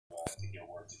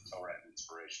Torah and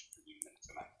inspiration for the evening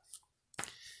tonight.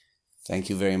 Thank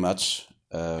you very much,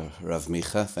 Rav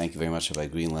Micha. Thank you very much, Rabbi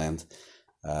Greenland.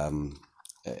 I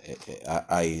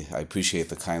appreciate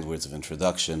the kind words of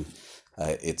introduction.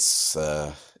 It's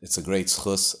a great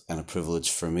schus and a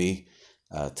privilege for me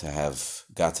to have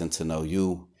gotten to know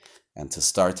you and to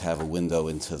start to have a window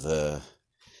into the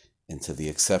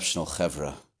exceptional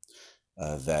chevra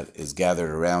that is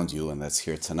gathered around you and that's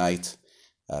here tonight,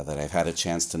 that I've had a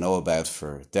chance to know about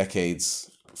for decades.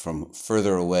 From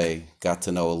further away, got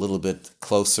to know a little bit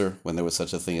closer when there was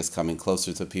such a thing as coming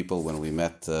closer to people when we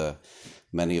met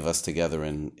many of us together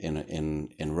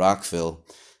in Rockville.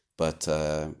 But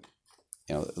the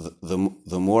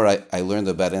more I learned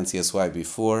about NCSY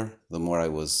before, the more I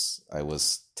was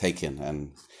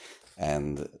taken,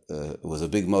 and it was a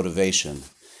big motivation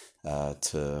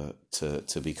to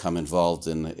become involved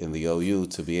in the OU,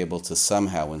 to be able to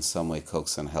somehow in some way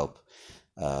coax and help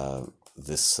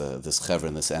this chevra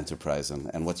and this enterprise,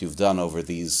 and what you've done over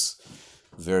these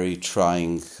very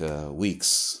trying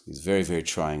weeks, these very, very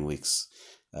trying weeks,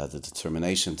 the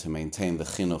determination to maintain the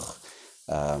chinuch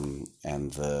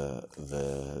and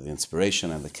the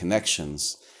inspiration and the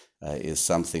connections is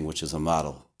something which is a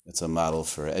model. It's a model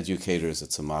for educators.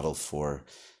 It's a model for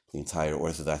the entire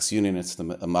Orthodox Union. It's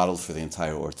a model for the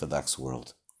entire Orthodox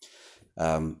world.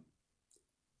 From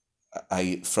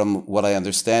what I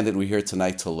understand, we're here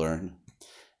tonight to learn.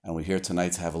 And we're here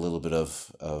tonight to have a little bit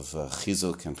of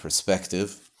chizuk and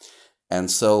perspective.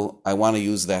 And so I want to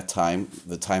use that time,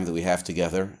 the time that we have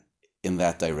together, in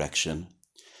that direction,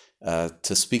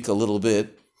 to speak a little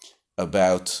bit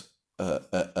about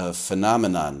a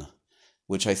phenomenon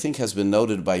which I think has been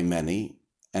noted by many,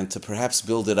 and to perhaps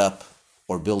build it up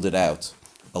or build it out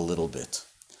a little bit.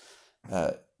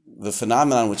 The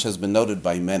phenomenon which has been noted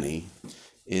by many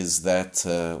is that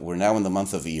we're now in the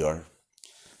month of Iyar.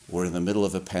 We're in the middle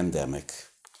of a pandemic.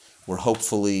 We're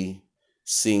hopefully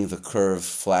seeing the curve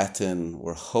flatten.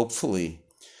 We're hopefully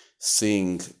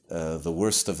seeing the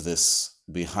worst of this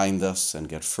behind us and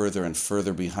get further and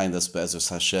further behind us, Be'ezus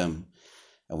Hashem.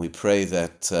 And we pray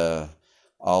that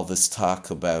all this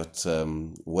talk about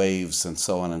waves and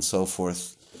so on and so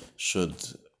forth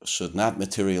should not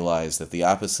materialize, that the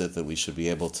opposite, that we should be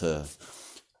able to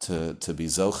be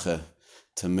zoche,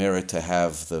 to merit to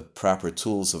have the proper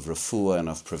tools of refuah and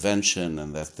of prevention,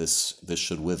 and that this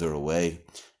should wither away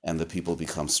and the people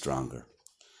become stronger.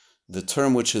 The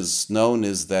term which is known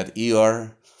is that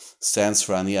Iyar stands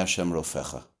for Ani Hashem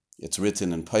Rofecha. It's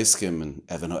written in Paiskim, in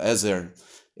Even HaEzer,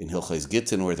 in Hilchos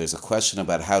Gittin, where there's a question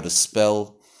about how to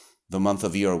spell the month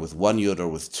of Iyar with one yud or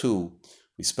with two.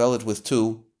 We spell it with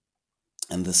two,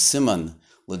 and the siman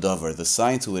l'davar, the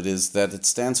sign to it, is that it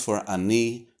stands for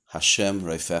Ani Hashem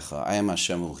Reifecha. I am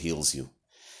Hashem who heals you.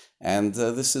 And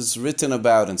this is written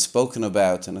about and spoken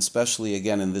about, and especially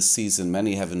again in this season,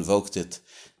 many have invoked it,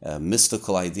 a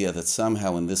mystical idea that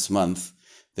somehow in this month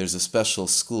there's a special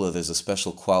skula, there's a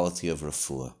special quality of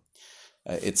refuah.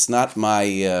 It's not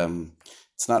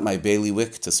my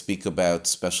bailiwick to speak about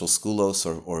special skulos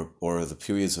or the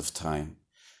periods of time,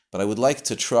 but I would like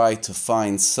to try to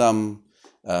find some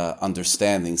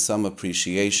understanding, some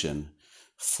appreciation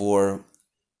for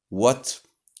what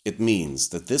it means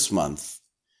that this month,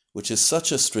 which is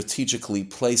such a strategically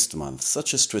placed month,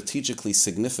 such a strategically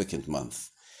significant month,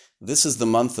 this is the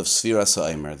month of Sfiras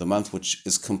HaOmer, the month which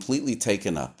is completely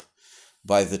taken up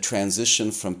by the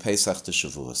transition from Pesach to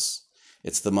Shavuos.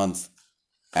 It's the month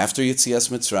after Yetzias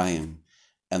Mitzrayim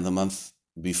and the month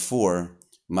before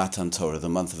Matan Torah, the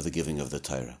month of the giving of the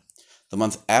Torah. The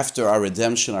month after our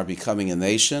redemption, our becoming a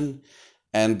nation,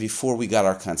 and before we got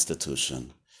our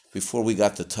constitution, before we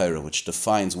got the Torah, which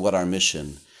defines what our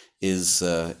mission is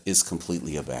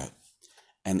completely about.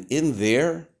 And in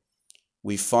there,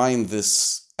 we find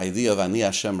this idea of Ani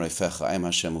Hashem Reifecha, I am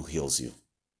Hashem who heals you.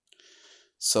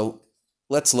 So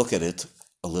let's look at it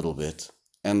a little bit.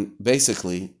 And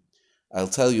basically, I'll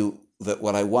tell you that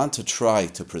what I want to try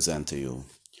to present to you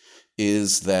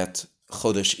is that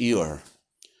Chodesh Iyar,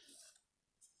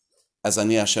 as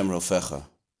Ani Hashem Reifecha,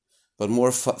 but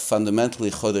more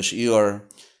fundamentally Chodesh Iyar,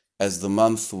 as the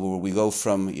month where we go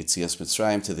from Yetzias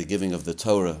Mitzrayim to the giving of the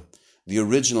Torah, the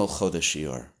original Chodesh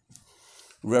Iyar,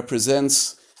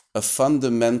 represents a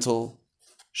fundamental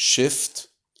shift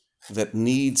that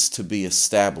needs to be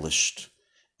established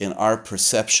in our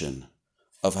perception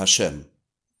of Hashem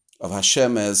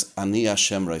as Ani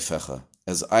Hashem Reifecha,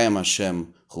 as I am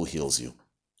Hashem who heals you.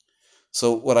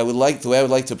 So the way I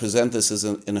would like to present this is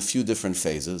in a few different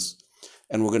phases,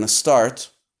 and we're going to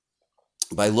start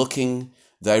by looking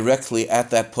directly at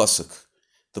that pasuk,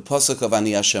 the pasuk of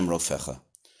Ani Hashem Rofecha,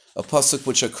 a pasuk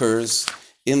which occurs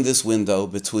in this window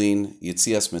between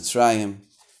Yetzias Mitzrayim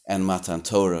and Matan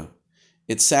Torah.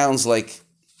 It sounds like,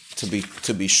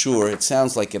 to be sure, it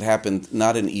sounds like it happened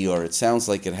not in Iyar, it sounds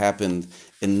like it happened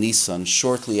in Nisan,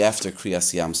 shortly after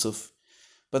Kriyas Yamsuf.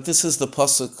 But this is the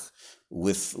pasuk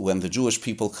with when the Jewish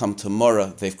people come to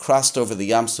Morah. They've crossed over the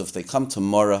Yamsuf, they come to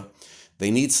Morah,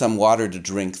 they need some water to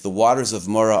drink. The waters of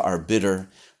Morah are bitter.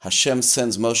 Hashem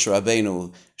sends Moshe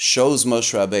Rabbeinu, shows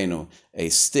Moshe Rabbeinu a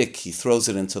stick, he throws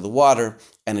it into the water,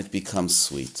 and it becomes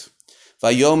sweet.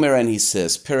 Vayomer, and he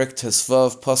says, Perek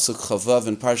Tesvav, Pasuk Chavav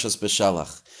in Parshas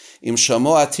Beshalach, Im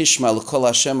shamoa tishma l'kol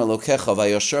Hashem Elokecha,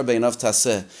 vayosher beinav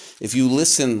taseh. If you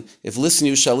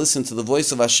shall listen to the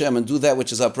voice of Hashem and do that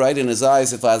which is upright in His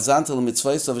eyes. If azanta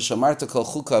l'mitzvaysav v'shamarta kol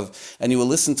chukav, and you will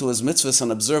listen to His mitzvahs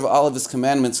and observe all of His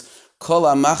commandments. Kol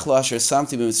amachlo asher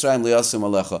samti b'Mitzrayim liyasim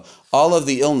alecha. All of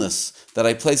the illness that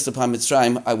I placed upon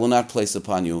Mitzrayim, I will not place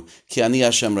upon you. Ki ani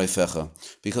Hashem reifecha,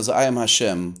 because I am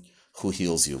Hashem who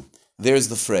heals you. There's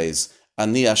the phrase,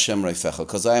 Ani Hashem reifecha,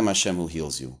 because I am Hashem who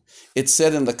heals you. It's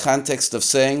said in the context of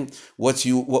saying what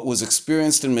was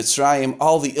experienced in Mitzrayim,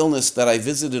 all the illness that I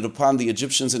visited upon the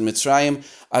Egyptians in Mitzrayim,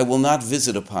 I will not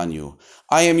visit upon you.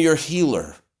 I am your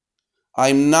healer.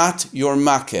 I'm not your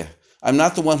makeh. I'm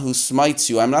not the one who smites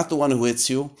you. I'm not the one who hits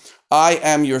you. I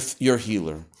am your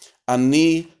healer.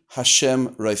 Ani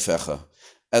Hashem reifecha.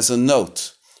 As a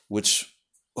note, which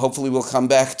hopefully we'll come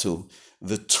back to,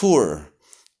 the tour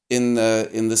in the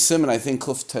Siman, I think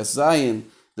Kuf Tes Zayin,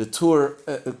 the tour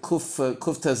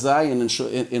Kuf Tes Zayin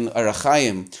in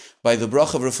Arachayim by the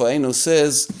Bracha of Rafa'enu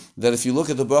says that if you look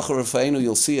at the Bracha of Rafa'enu,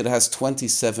 you'll see it has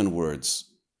 27 words.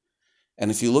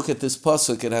 And if you look at this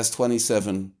pasuk, it has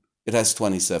 27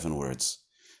 words.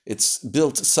 It's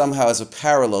built somehow as a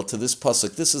parallel to this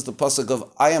pasuk. This is the pasuk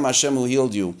of I am Hashem who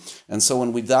healed you. And so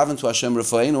when we daven to Hashem,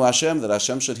 Rafa'enu Hashem, that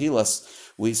Hashem should heal us,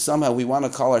 we want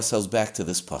to call ourselves back to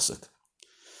this pasuk.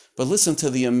 But listen to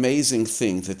the amazing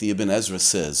thing that the Ibn Ezra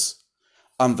says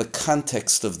on the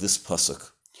context of this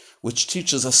pasuk, which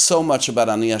teaches us so much about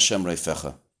Ani Hashem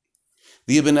Reifecha.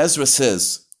 The Ibn Ezra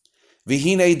says,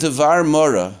 V'hinei devar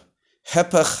Morah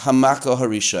hepech hamaka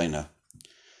harishayna.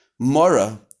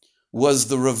 Morah was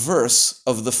the reverse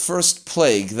of the first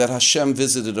plague that Hashem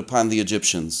visited upon the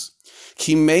Egyptians.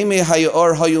 Ki meimei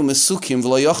hayor hayu mesukim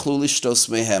v'lo yochlu lishtos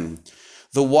mehem.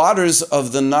 The waters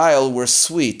of the Nile were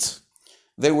sweet.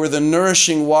 They were the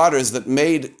nourishing waters that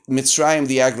made Mitzrayim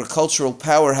the agricultural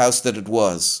powerhouse that it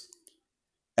was.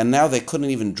 And now they couldn't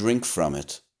even drink from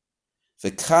it.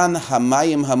 V'kan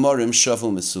hamayim hamorim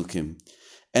shavu mesukim.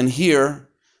 And here,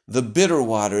 the bitter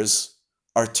waters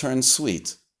are turned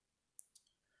sweet.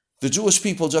 The Jewish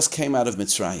people just came out of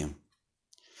Mitzrayim.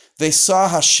 They saw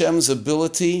Hashem's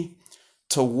ability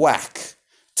to whack,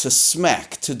 to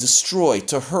smack, to destroy,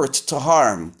 to hurt, to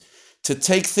harm, to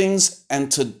take things and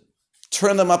to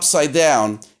turn them upside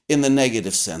down in the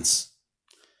negative sense.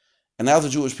 And now the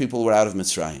Jewish people were out of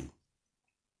Mitzrayim.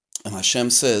 And Hashem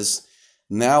says,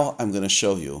 now I'm going to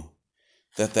show you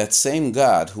that same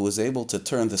God who was able to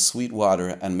turn the sweet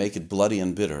water and make it bloody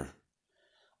and bitter,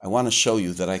 I want to show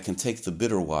you that I can take the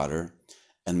bitter water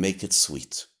and make it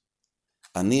sweet.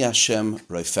 Ani Hashem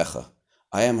reifecha.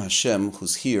 I am Hashem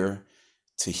who's here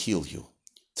to heal you,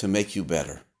 to make you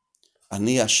better.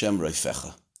 Ani Hashem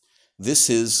reifecha. This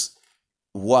is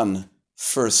one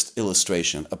first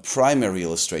illustration, a primary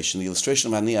illustration, the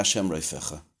illustration of Ani Hashem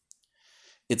reifecha.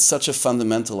 It's such a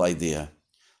fundamental idea.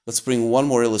 Let's bring one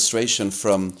more illustration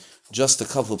from just a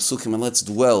couple of psukim, and let's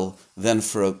dwell then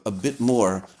for a bit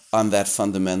more on that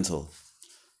fundamental.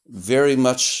 Very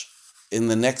much in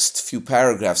the next few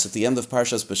paragraphs, at the end of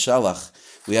Parshas Beshalach,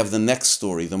 we have the next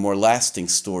story, the more lasting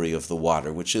story of the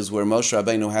water, which is where Moshe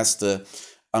Rabbeinu has to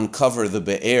uncover the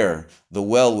be'er, the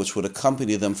well which would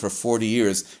accompany them for 40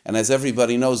 years. And as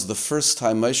everybody knows, the first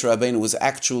time Moshe Rabbeinu was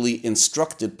actually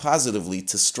instructed positively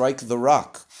to strike the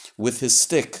rock with his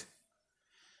stick.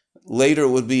 Later it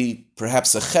would be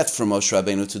perhaps a chet for Moshe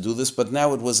Rabbeinu to do this, but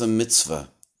now it was a mitzvah.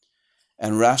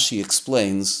 And Rashi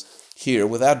explains here,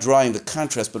 without drawing the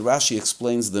contrast, but Rashi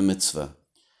explains the mitzvah.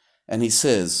 And he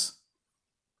says,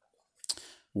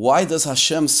 why does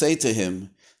Hashem say to him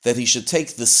that he should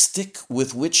take the stick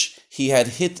with which he had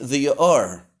hit the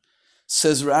Ya'ar?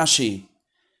 Says Rashi,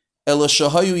 the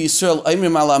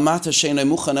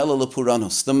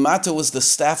mata was the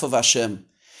staff of Hashem.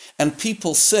 And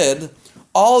people said,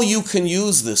 all you can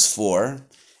use this for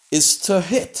is to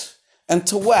hit and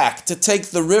to whack, to take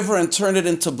the river and turn it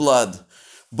into blood.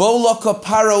 Bolaka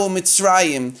Paro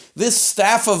Mitzrayim, this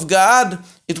staff of God,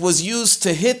 it was used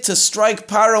to hit, to strike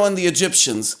Paro and the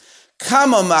Egyptians.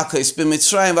 Kama makos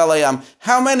b'Mitzrayim v'alayam,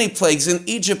 how many plagues in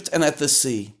Egypt and at the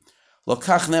sea?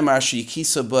 Lokach nemar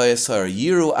sheyikisa b'yasar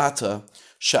yiru ata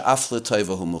sha'af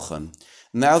l'toivahu muchan.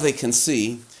 Now they can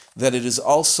see that it is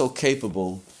also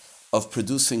capable of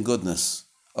producing goodness,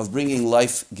 of bringing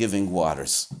life-giving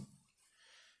waters.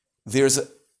 There's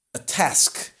a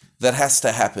task that has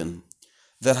to happen,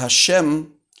 that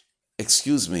Hashem,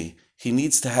 he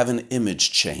needs to have an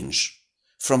image change.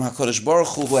 From HaKadosh Baruch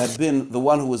Hu, who had been the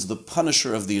one who was the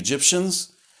punisher of the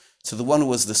Egyptians, to the one who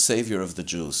was the savior of the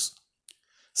Jews.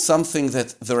 Something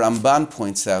that the Ramban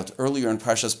points out earlier in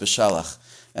Parshas Beshalach,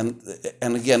 and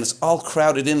again, it's all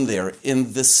crowded in there,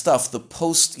 in this stuff, the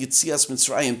post-Yitzias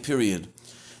Mitzrayim period.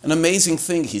 An amazing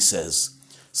thing, he says.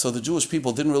 So the Jewish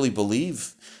people didn't really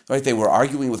believe, right? They were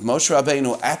arguing with Moshe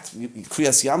Rabbeinu at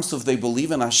Kriyas Yamsuf, they believe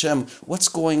in Hashem. What's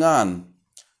going on?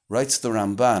 Writes the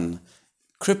Ramban,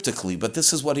 cryptically, but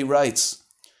this is what he writes.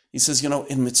 He says, in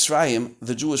Mitzrayim,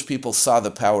 the Jewish people saw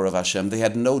the power of Hashem. They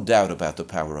had no doubt about the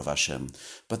power of Hashem,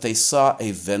 but they saw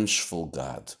a vengeful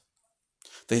God.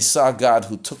 They saw God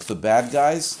who took the bad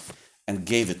guys and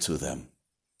gave it to them.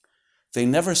 They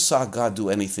never saw God do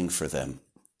anything for them.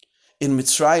 In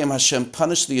Mitzrayim, Hashem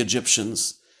punished the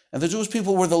Egyptians, and the Jewish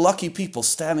people were the lucky people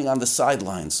standing on the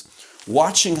sidelines,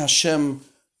 watching Hashem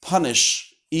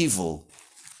punish evil,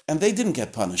 and they didn't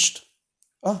get punished.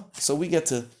 So we get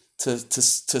to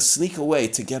sneak away,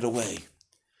 to get away.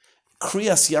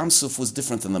 Kriyas Yamsuf was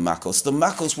different than the Makos. The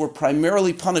Makos were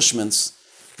primarily punishments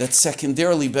that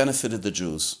secondarily benefited the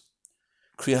Jews.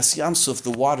 Kriyas Yamsuf,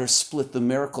 the water split, the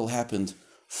miracle happened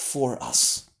for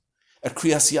us. At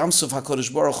Kriyas Yamsuf,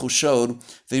 HaKadosh Baruch Hu showed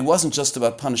that he wasn't just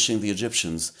about punishing the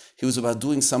Egyptians, he was about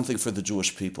doing something for the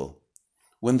Jewish people.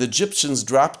 When the Egyptians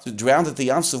drowned at the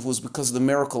Yamsuf was because the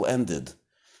miracle ended.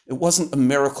 It wasn't a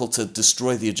miracle to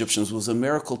destroy the Egyptians, it was a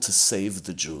miracle to save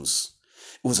the Jews.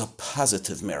 It was a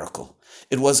positive miracle.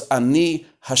 It was Ani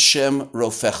Hashem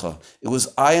Rofecha. It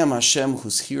was I am Hashem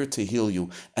who's here to heal you.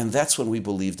 And that's when we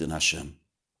believed in Hashem.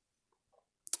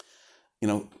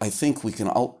 I think we can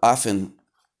often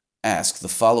ask the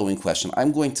following question.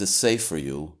 I'm going to say for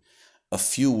you a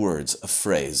few words, a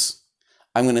phrase.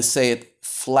 I'm going to say it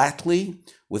flatly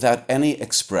without any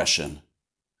expression.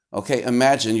 Okay,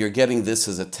 imagine you're getting this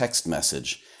as a text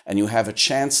message and you have a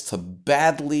chance to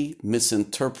badly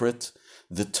misinterpret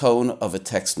the tone of a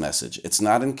text message. It's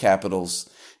not in capitals,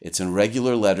 it's in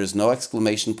regular letters, no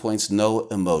exclamation points, no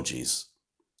emojis.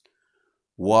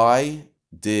 Why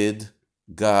did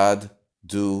God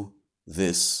do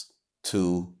this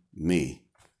to me?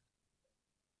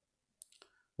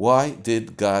 Why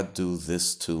did God do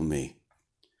this to me?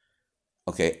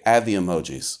 Okay, add the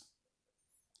emojis.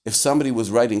 If somebody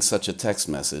was writing such a text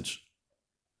message,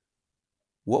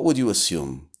 what would you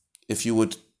assume? If you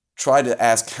would try to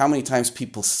ask how many times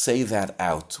people say that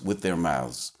out with their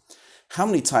mouths, how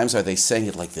many times are they saying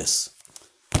it like this?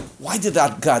 Why did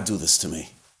God do this to me?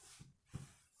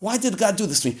 Why did God do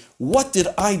this to me? What did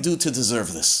I do to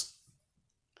deserve this?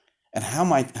 And how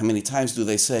many times do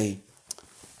they say,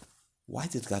 why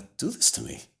did God do this to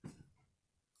me?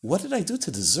 What did I do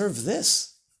to deserve this?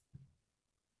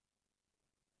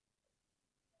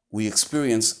 We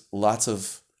experience lots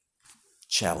of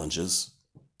challenges.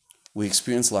 We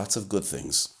experience lots of good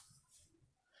things.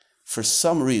 For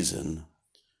some reason,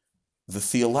 the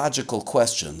theological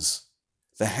questions,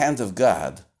 the hand of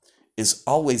God, is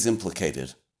always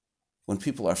implicated when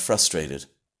people are frustrated,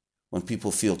 when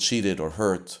people feel cheated or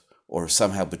hurt or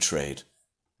somehow betrayed.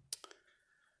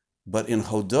 But in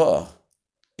Hodah,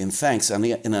 in thanks,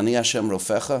 in Ani Hashem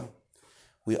Rofecha,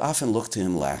 we often look to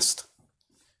Him last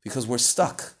because we're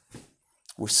stuck.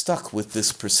 We're stuck with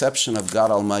this perception of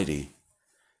God Almighty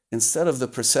instead of the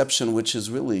perception which is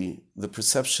really the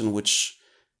perception which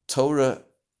Torah,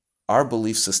 our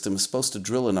belief system, is supposed to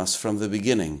drill in us from the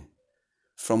beginning.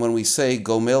 From when we say,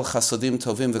 Gomel chasadim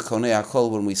tovim v'konei hakol,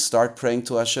 when we start praying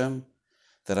to Hashem,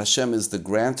 that Hashem is the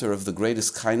grantor of the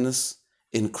greatest kindness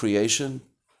in creation.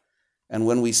 And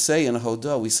when we say in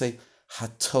Hodah, we say,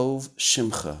 Hatov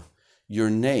Shimcha, your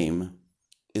name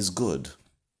is good.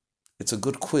 It's a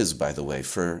good quiz, by the way,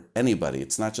 for anybody.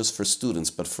 It's not just for students,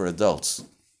 but for adults.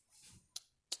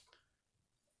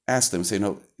 Ask them, say,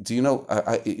 do you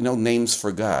know names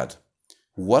for God?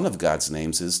 One of God's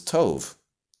names is Tov.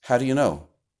 How do you know?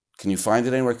 Can you find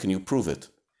it anywhere? Can you prove it?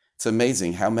 It's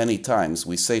amazing how many times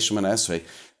we say Shemana Esrei.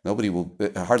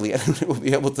 Hardly anyone will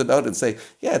be able to note and say,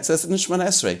 yeah, it says in Shemana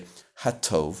Esrei,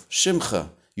 Hatov Shimcha,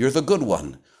 you're the good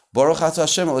one. Baruch atah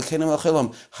Hashem Elokeinu melech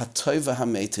haolam, Hatov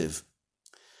v'hameitiv.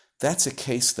 That's a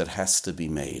case that has to be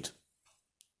made.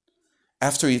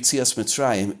 After Yitzias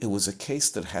Mitzrayim, it was a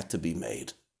case that had to be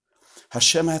made.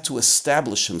 Hashem had to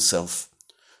establish Himself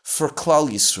for Klal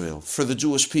Yisrael, for the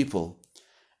Jewish people,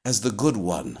 as the good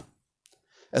one,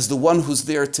 as the one who's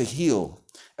there to heal,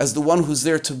 as the one who's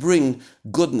there to bring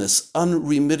goodness,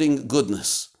 unremitting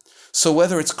goodness. So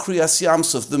whether it's Kriyas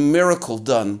Yamsuf, the miracle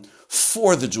done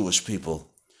for the Jewish people,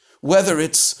 whether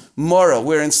it's Mora,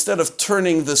 where instead of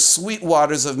turning the sweet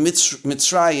waters of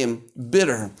Mitzrayim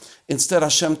bitter, instead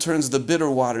Hashem turns the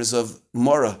bitter waters of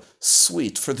Mora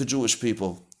sweet for the Jewish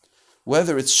people,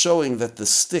 whether it's showing that the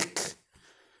stick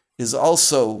is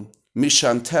also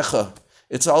Mishantecha,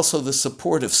 it's also the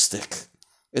supportive stick.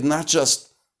 It not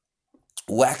just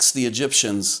whacks the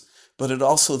Egyptians, but it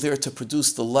also there to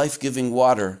produce the life-giving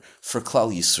water for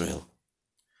Klal Yisrael.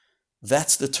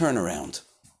 That's the turnaround.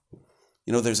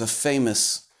 You know, there's a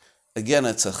famous, again,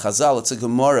 it's a Chazal, it's a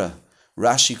Gemara.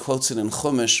 Rashi quotes it in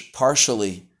Chumash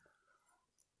partially.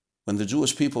 When the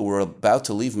Jewish people were about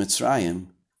to leave Mitzrayim,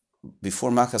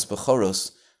 before Makas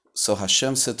Bechoros, so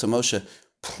Hashem said to Moshe,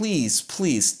 please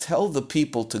tell the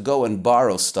people to go and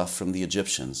borrow stuff from the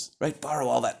Egyptians, right? Borrow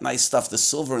all that nice stuff, the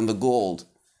silver and the gold.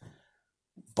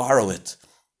 Borrow it.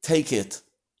 Take it.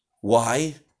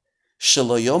 Why?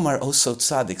 Shelo yomar oso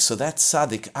tzaddik. So that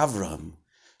tzaddik, Avraham,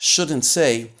 shouldn't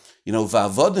say,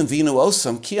 va'avodim v'inu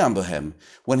osam kiyam behem.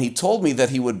 When he told me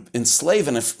that he would enslave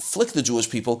and afflict the Jewish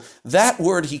people, that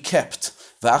word he kept.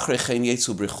 But the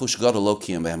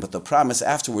promise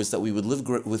afterwards that we would live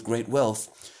with great wealth,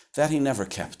 that he never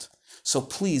kept. So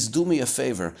please do me a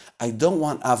favor. I don't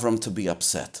want Avram to be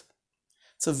upset.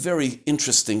 It's a very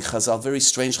interesting chazal, very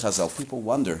strange chazal. People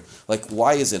wonder,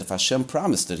 why is it if Hashem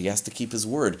promised it, he has to keep his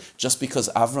word, just because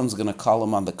Avram's going to call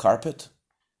him on the carpet?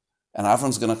 And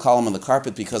Avram's going to call him on the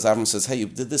carpet because Avram says, hey, you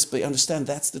did this, but you understand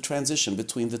that's the transition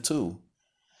between the two.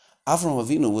 Avram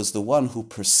Avinu was the one who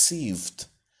perceived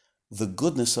the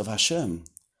goodness of Hashem.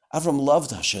 Avram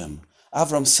loved Hashem.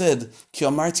 Avram said, Ki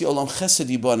amarti olam chesed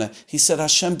yiboneh. He said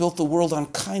Hashem built the world on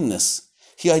kindness.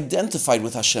 He identified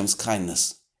with Hashem's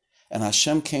kindness. And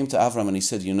Hashem came to Avram and he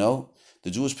said, the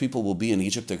Jewish people will be in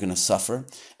Egypt, they're going to suffer,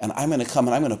 and I'm going to come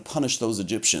and I'm going to punish those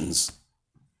Egyptians.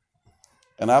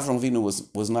 And Avram Avinu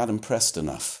was not impressed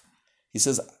enough. He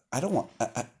says,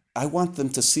 I want them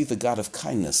to see the God of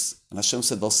kindness. And Hashem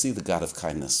said, they'll see the God of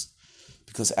kindness.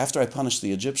 Because after I punish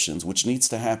the Egyptians, which needs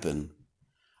to happen,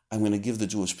 I'm going to give the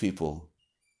Jewish people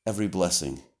every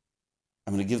blessing.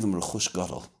 I'm going to give them Rechush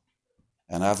Gadol.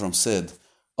 And Avram said,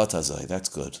 Otazai, that's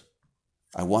good.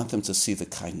 I want them to see the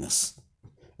kindness.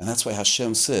 And that's why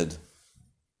Hashem said,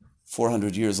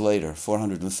 430 years later,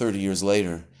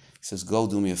 he says, go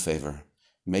do me a favor.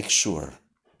 Make sure.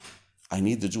 I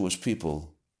need the Jewish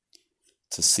people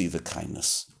to see the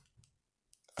kindness.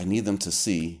 I need them to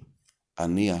see,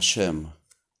 Ani Hashem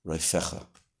Reifecha.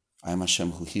 I am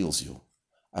Hashem who heals you.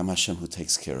 I'm Hashem who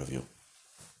takes care of you.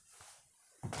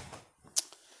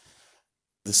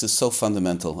 This is so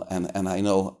fundamental, and I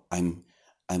know I'm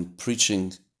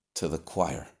preaching to the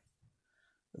choir.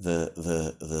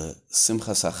 The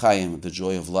Simchas HaChaim, the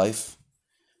joy of life,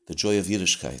 the joy of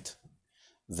Yiddishkeit,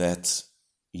 that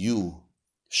you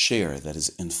share, that is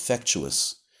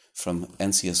infectious from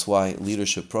NCSY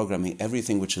leadership programming,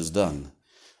 everything which is done,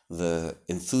 the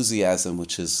enthusiasm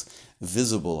which is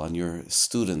visible on your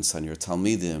students, on your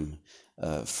Talmidim,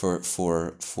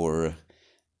 for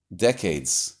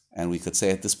decades, and we could say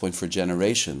at this point for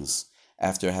generations,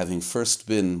 after having first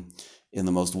been in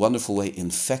the most wonderful way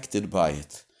infected by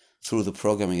it through the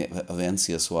programming of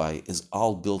NCSY, is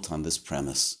all built on this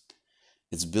premise.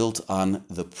 It's built on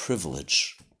the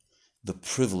privilege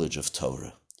of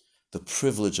Torah, the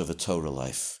privilege of a Torah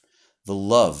life, the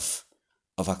love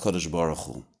of HaKadosh Baruch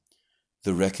Hu,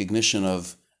 the recognition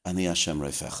of Ani Hashem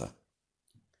Reifecha.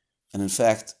 And in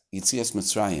fact, Yetzias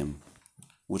Mitzrayim,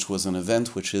 which was an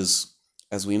event which is,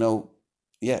 as we know,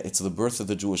 it's the birth of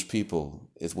the Jewish people.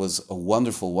 It was a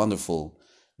wonderful, wonderful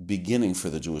beginning for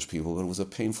the Jewish people, but it was a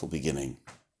painful beginning.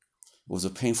 It was a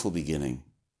painful beginning.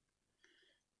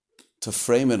 To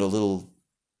frame it out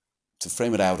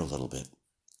a little bit,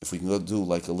 if we can go do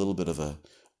a little bit of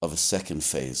a second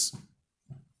phase.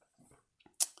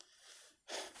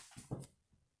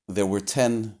 There were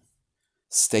 10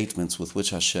 statements with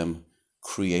which Hashem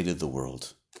created the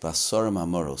world. Basarim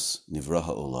Amoros Nivra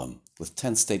Ha'olam. With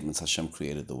 10 statements, Hashem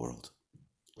created the world.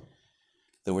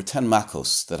 There were 10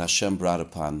 makos that Hashem brought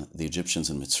upon the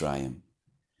Egyptians in Mitzrayim.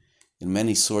 In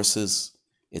many sources,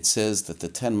 it says that the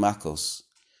 10 makos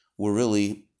were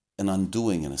really an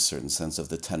undoing, in a certain sense, of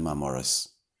the 10 mamoros.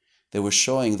 They were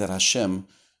showing that Hashem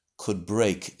could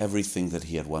break everything that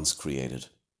he had once created.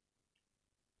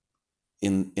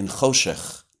 In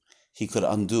Choshech, he could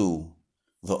undo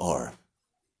the Or.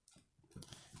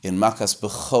 In Makas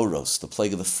Bechoros, the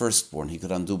plague of the firstborn, he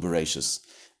could undo Bereshis.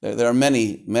 There are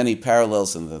many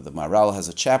parallels, and the Maharal has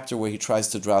a chapter where he tries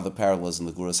to draw the parallels in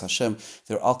the Gevuras Hashem.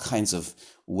 There are all kinds of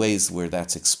ways where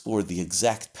that's explored, the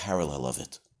exact parallel of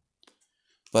it.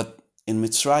 But in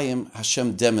Mitzrayim,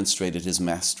 Hashem demonstrated his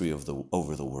mastery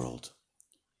over the world.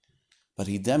 But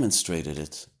he demonstrated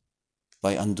it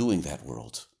by undoing that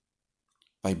world,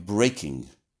 by breaking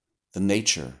the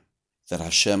nature that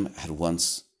Hashem had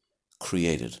once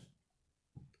created.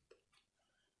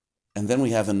 And then we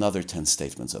have another 10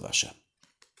 statements of Hashem.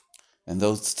 And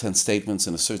those 10 statements,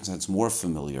 in a certain sense more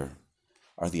familiar,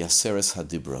 are the Aseres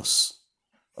Hadibros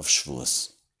of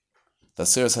Shavuos. The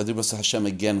Aseres Hadibros, Hashem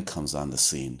again comes on the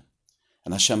scene.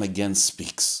 And Hashem again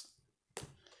speaks.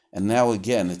 And now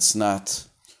again, it's not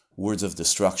words of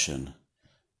destruction,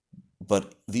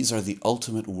 but these are the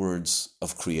ultimate words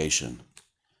of creation.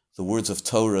 The words of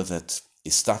Torah that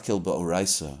Istakel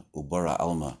ba'oraisa ubara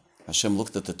alma. Hashem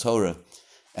looked at the Torah,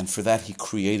 and for that he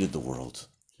created the world,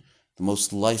 the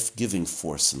most life-giving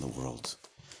force in the world.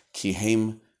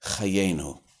 Kihem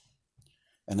chayenu.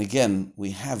 And again,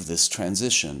 we have this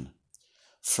transition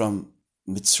from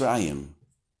Mitzrayim,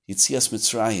 Yitzias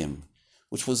Mitzrayim,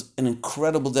 which was an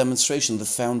incredible demonstration, the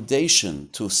foundation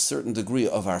to a certain degree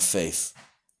of our faith,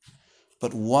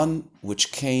 but one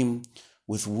which came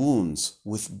with wounds,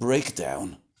 with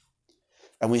breakdown.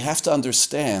 And we have to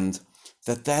understand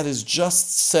that that is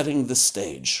just setting the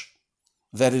stage,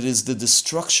 that it is the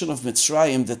destruction of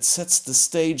Mitzrayim that sets the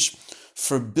stage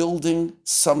for building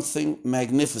something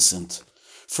magnificent,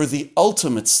 for the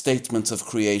ultimate statement of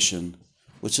creation,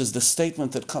 which is the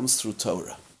statement that comes through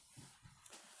Torah.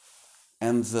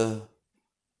 And the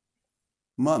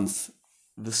month,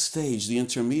 the stage, the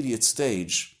intermediate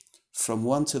stage, from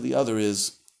one to the other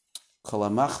is Kol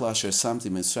hamachla asher samti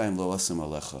Mitzrayim lo asim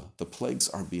alecha. The plagues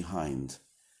are behind.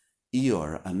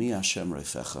 Ior ani Hashem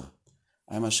reifecha.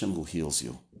 I'm Hashem who heals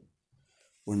you.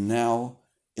 We're now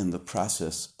in the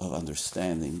process of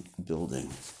understanding,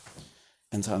 building,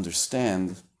 and to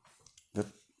understand that,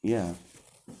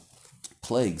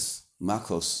 plagues,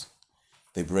 makos,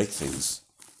 they break things.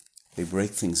 They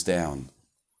break things down.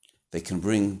 They can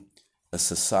bring a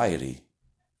society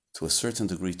to a certain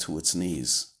degree to its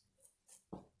knees.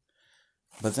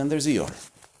 But then there's Ior.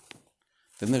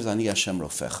 Then there's Ani Hashem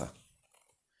Rofecha.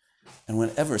 And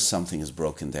whenever something is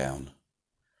broken down,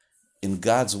 in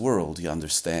God's world, you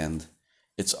understand,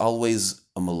 it's always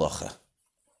a malacha.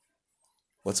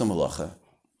 What's a malacha?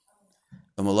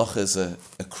 A malacha is a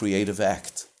creative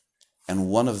act. And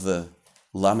one of the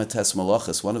Lametes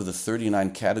Malachas, one of the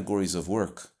 39 categories of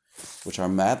work, which are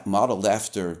modeled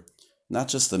after not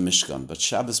just the Mishkan, but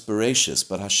Shabbos Bereshis,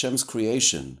 but Hashem's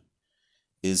creation,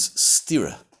 is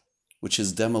stira, which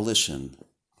is demolition,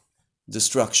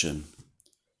 destruction.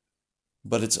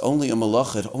 But it's only a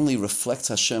malacha, it only reflects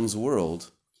Hashem's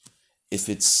world if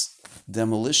it's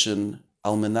demolition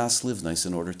al menas livnais,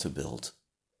 in order to build.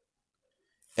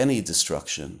 Any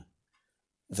destruction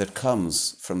that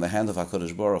comes from the hand of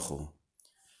HaKadosh Baruch Hu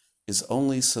is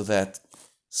only so that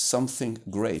something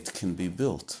great can be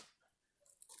built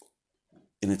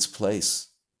in its place.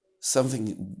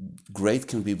 Something great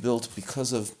can be built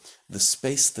because of the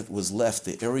space that was left,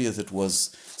 the area that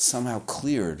was somehow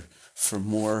cleared for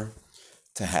more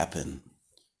to happen,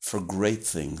 for great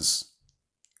things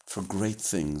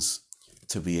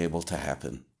to be able to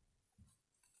happen.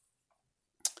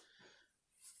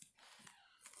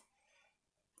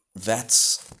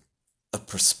 That's a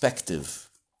perspective,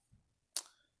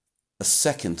 a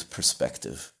second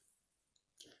perspective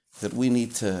that we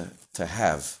need to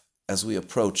have as we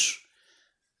approach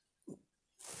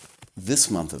this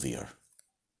month of Iyar,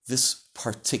 this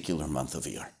particular month of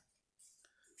Iyar.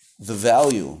 The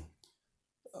value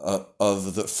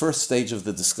of the first stage of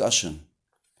the discussion,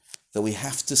 that we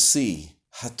have to see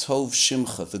Hatov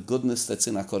Shimcha, the goodness that's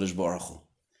in HaKadosh Baruch Hu,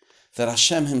 that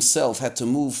Hashem himself had to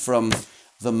move from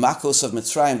the makos of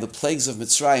Mitzrayim, the plagues of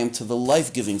Mitzrayim, to the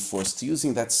life-giving force, to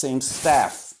using that same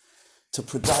staff to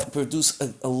produce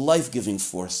a life-giving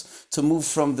force, to move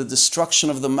from the destruction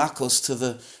of the makos to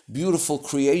the beautiful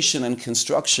creation and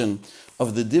construction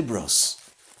of the dibros,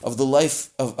 of the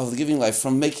life, of the giving life,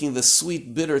 from making the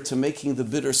sweet bitter to making the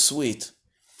bitter sweet.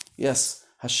 Yes,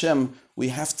 Hashem, we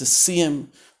have to see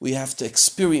him, we have to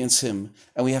experience him,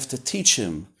 and we have to teach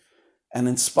him and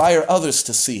inspire others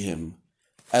to see him,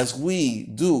 as we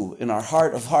do in our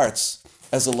heart of hearts,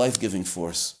 as a life-giving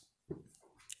force.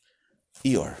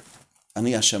 Iyar,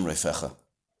 Ani Hashem Reifecha.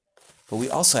 But we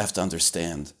also have to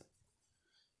understand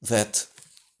that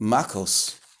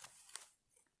makos,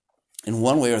 in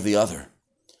one way or the other,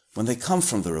 when they come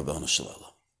from the Ribbono Shel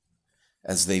Olam,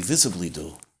 as they visibly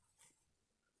do,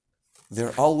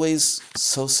 they're always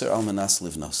soser al menas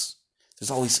livnos.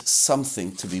 There's always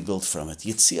something to be built from it.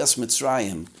 Yitzias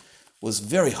Mitzrayim was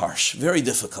very harsh, very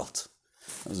difficult.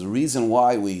 There's a reason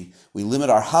why we limit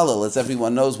our Hallel, as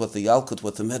everyone knows what the Yalkut,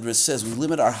 what the Medrash says. We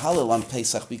limit our Hallel on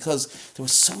Pesach because there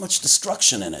was so much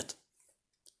destruction in it.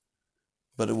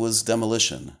 But it was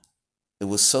demolition. It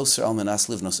was soser al menas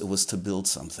livnos. It was to build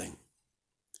something.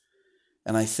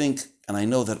 And I think, and I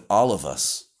know that all of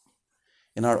us,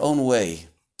 in our own way,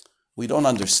 we don't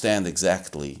understand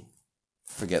exactly.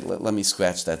 Let me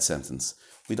scratch that sentence.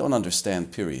 We don't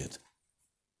understand, period.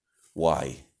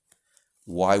 Why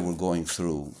we're going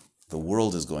through, the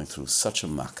world is going through such a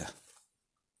makkah.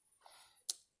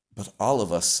 But all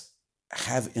of us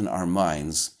have in our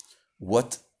minds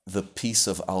what the piece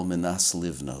of al menas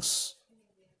livnos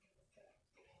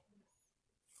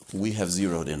we have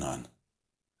zeroed in on.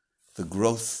 The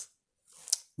growth,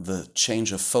 the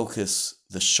change of focus,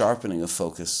 the sharpening of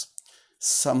focus,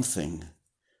 something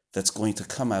that's going to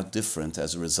come out different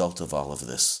as a result of all of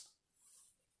this.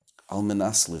 Al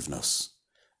menas livnos.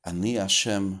 Ani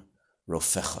Hashem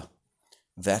rofecha.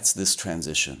 That's this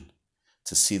transition,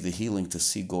 to see the healing, to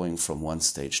see going from one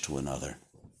stage to another.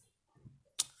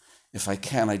 If I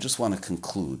can, I just want to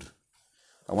conclude.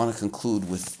 I want to conclude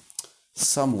with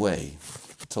some way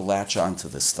to latch onto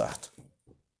this thought.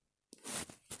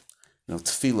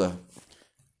 Tefillah,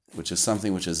 which is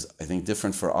something which is, I think,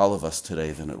 different for all of us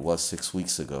today than it was 6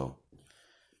 weeks ago.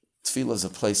 Tefillah is a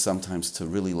place sometimes to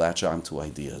really latch onto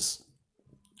ideas.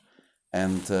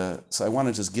 And so I want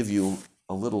to just give you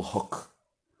a little hook.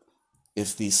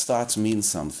 If these thoughts mean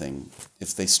something,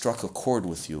 if they struck a chord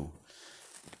with you,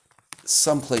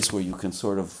 someplace where you can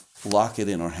sort of lock it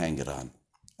in or hang it on.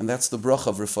 And that's the bracha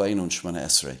of Rifa'inu and Shemana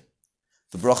Esrei.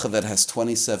 The bracha that has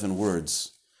 27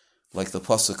 words, like the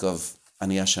pasuk of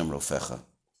Ani Hashem Rofecha.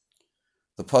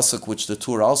 The pasuk, which the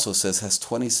Torah also says has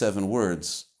 27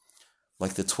 words,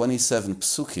 like the 27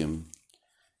 psukim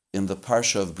in the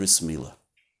parsha of Bris Milah.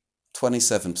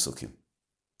 27 psukim,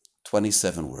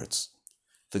 27 words.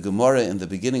 The Gemara in the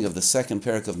beginning of the second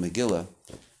parak of Megillah,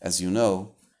 as you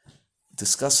know,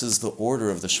 discusses the order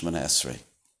of the Shemana Esrei.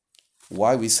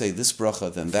 Why we say this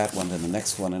bracha, then that one, then the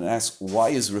next one, and ask why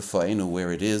is Rifa'inu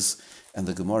where it is? And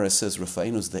the Gemara says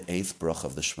Rifa'inu is the 8th bracha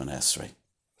of the Shemana Esrei.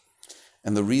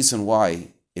 And the reason why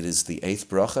it is the 8th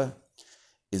bracha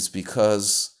is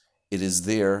because it is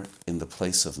there in the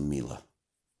place of Milah,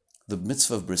 the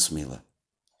mitzvah of Bris Milah.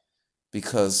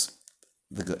 Because,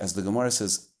 as the Gemara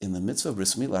says, in the mitzvah of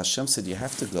Bris Milah, Hashem said you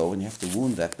have to go and you have to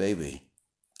wound that baby.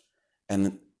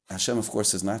 And Hashem, of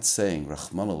course, is not saying,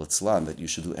 Rachmana litzlan, that you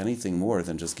should do anything more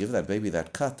than just give that baby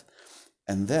that cut,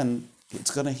 and then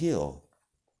it's going to heal.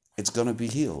 It's going to be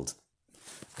healed.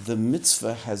 The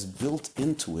mitzvah has built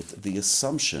into it the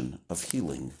assumption of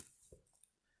healing.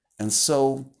 And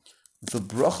so, the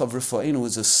bracha of Rifa'inu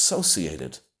is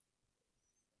associated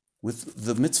with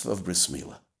the mitzvah of Bris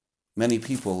Milah. Many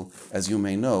people, as you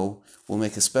may know, will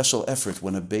make a special effort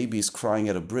when a baby is crying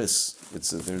at a bris.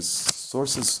 There's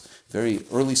sources, very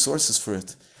early sources for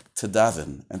it, to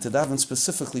daven, and to daven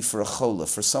specifically for a chola,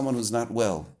 for someone who's not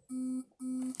well.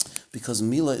 Because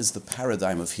Milah is the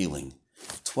paradigm of healing.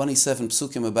 27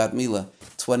 psukim about Milah,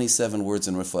 27 words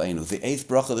in Rifa'inu. The 8th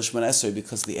bracha of the Shemana Esrei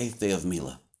because the 8th day of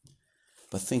Milah.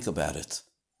 But think about it.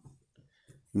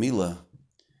 Milah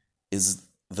is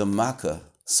the makkah,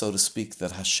 so to speak,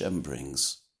 that Hashem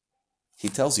brings. He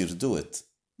tells you to do it.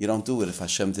 You don't do it if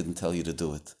Hashem didn't tell you to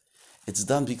do it. It's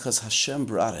done because Hashem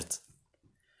brought it.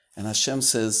 And Hashem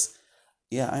says,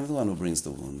 yeah, I'm the one who brings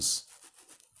the wounds.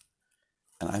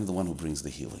 And I'm the one who brings the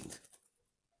healing.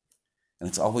 And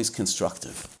it's always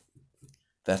constructive.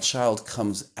 That child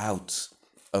comes out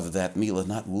of that Milah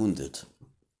not wounded,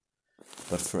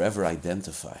 but forever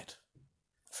identified,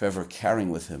 forever carrying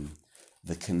with him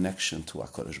the connection to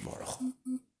HaKadosh Baruch Hu.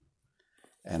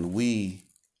 And we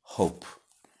hope,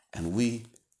 and we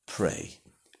pray,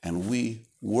 and we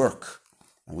work,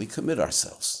 and we commit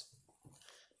ourselves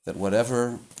that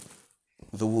whatever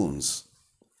the wounds,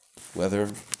 whether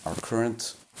our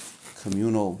current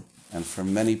communal and for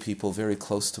many people very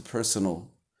close to personal,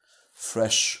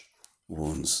 fresh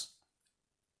wounds,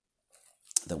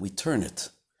 that we turn it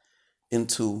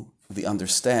into the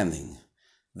understanding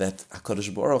that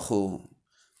HaKadosh Baruch Hu,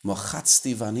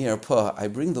 mochatzti v'ani arpa, I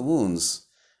bring the wounds,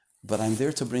 but I'm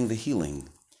there to bring the healing.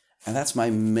 And that's my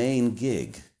main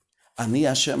gig. Ani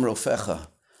Hashem rofecha.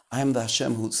 I am the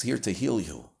Hashem who's here to heal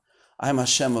you. I am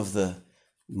Hashem of the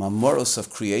mamoros of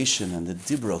creation and the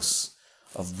dibros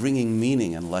of bringing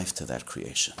meaning and life to that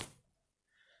creation.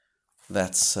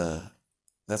 That's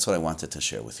what I wanted to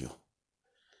share with you.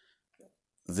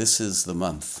 This is the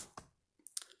month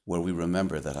where we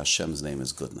remember that Hashem's name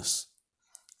is goodness.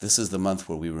 This is the month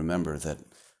where we remember that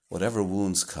whatever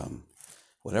wounds come,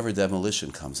 whatever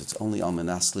demolition comes, it's only al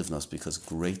menas livnos, because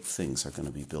great things are going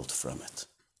to be built from it.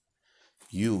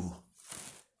 You,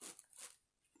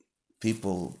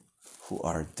 people who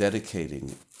are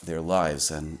dedicating their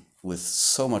lives and with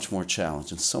so much more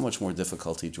challenge and so much more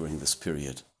difficulty during this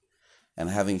period, and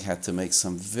having had to make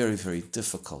some very, very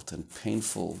difficult and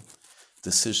painful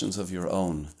decisions of your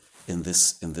own in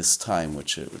this time,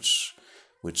 which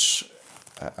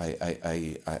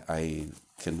I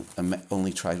can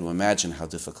only try to imagine how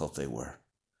difficult they were.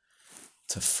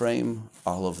 To frame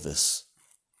all of this,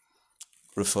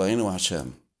 Rifa'enu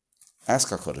Hashem, ask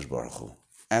HaKadosh Baruch Hu,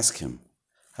 ask Him,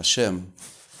 Hashem,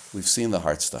 we've seen the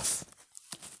hard stuff.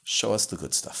 Show us the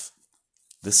good stuff.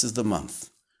 This is the month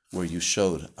where you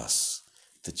showed us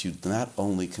that you not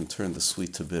only can turn the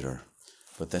sweet to bitter,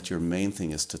 but that your main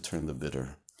thing is to turn the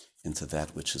bitter into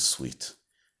that which is sweet,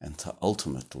 and to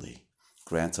ultimately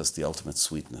grant us the ultimate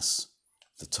sweetness,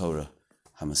 the Torah,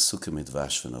 HaMesukim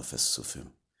Midvash V'Nofes Sufim.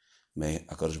 May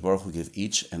HaKadosh Baruch Hu give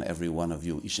each and every one of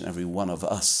you, each and every one of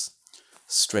us,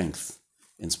 strength,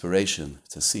 inspiration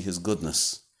to see His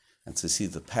goodness and to see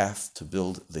the path to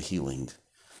build the healing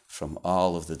from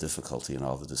all of the difficulty and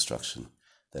all the destruction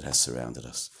that has surrounded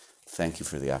us. Thank you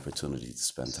for the opportunity to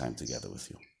spend time together with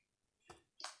you.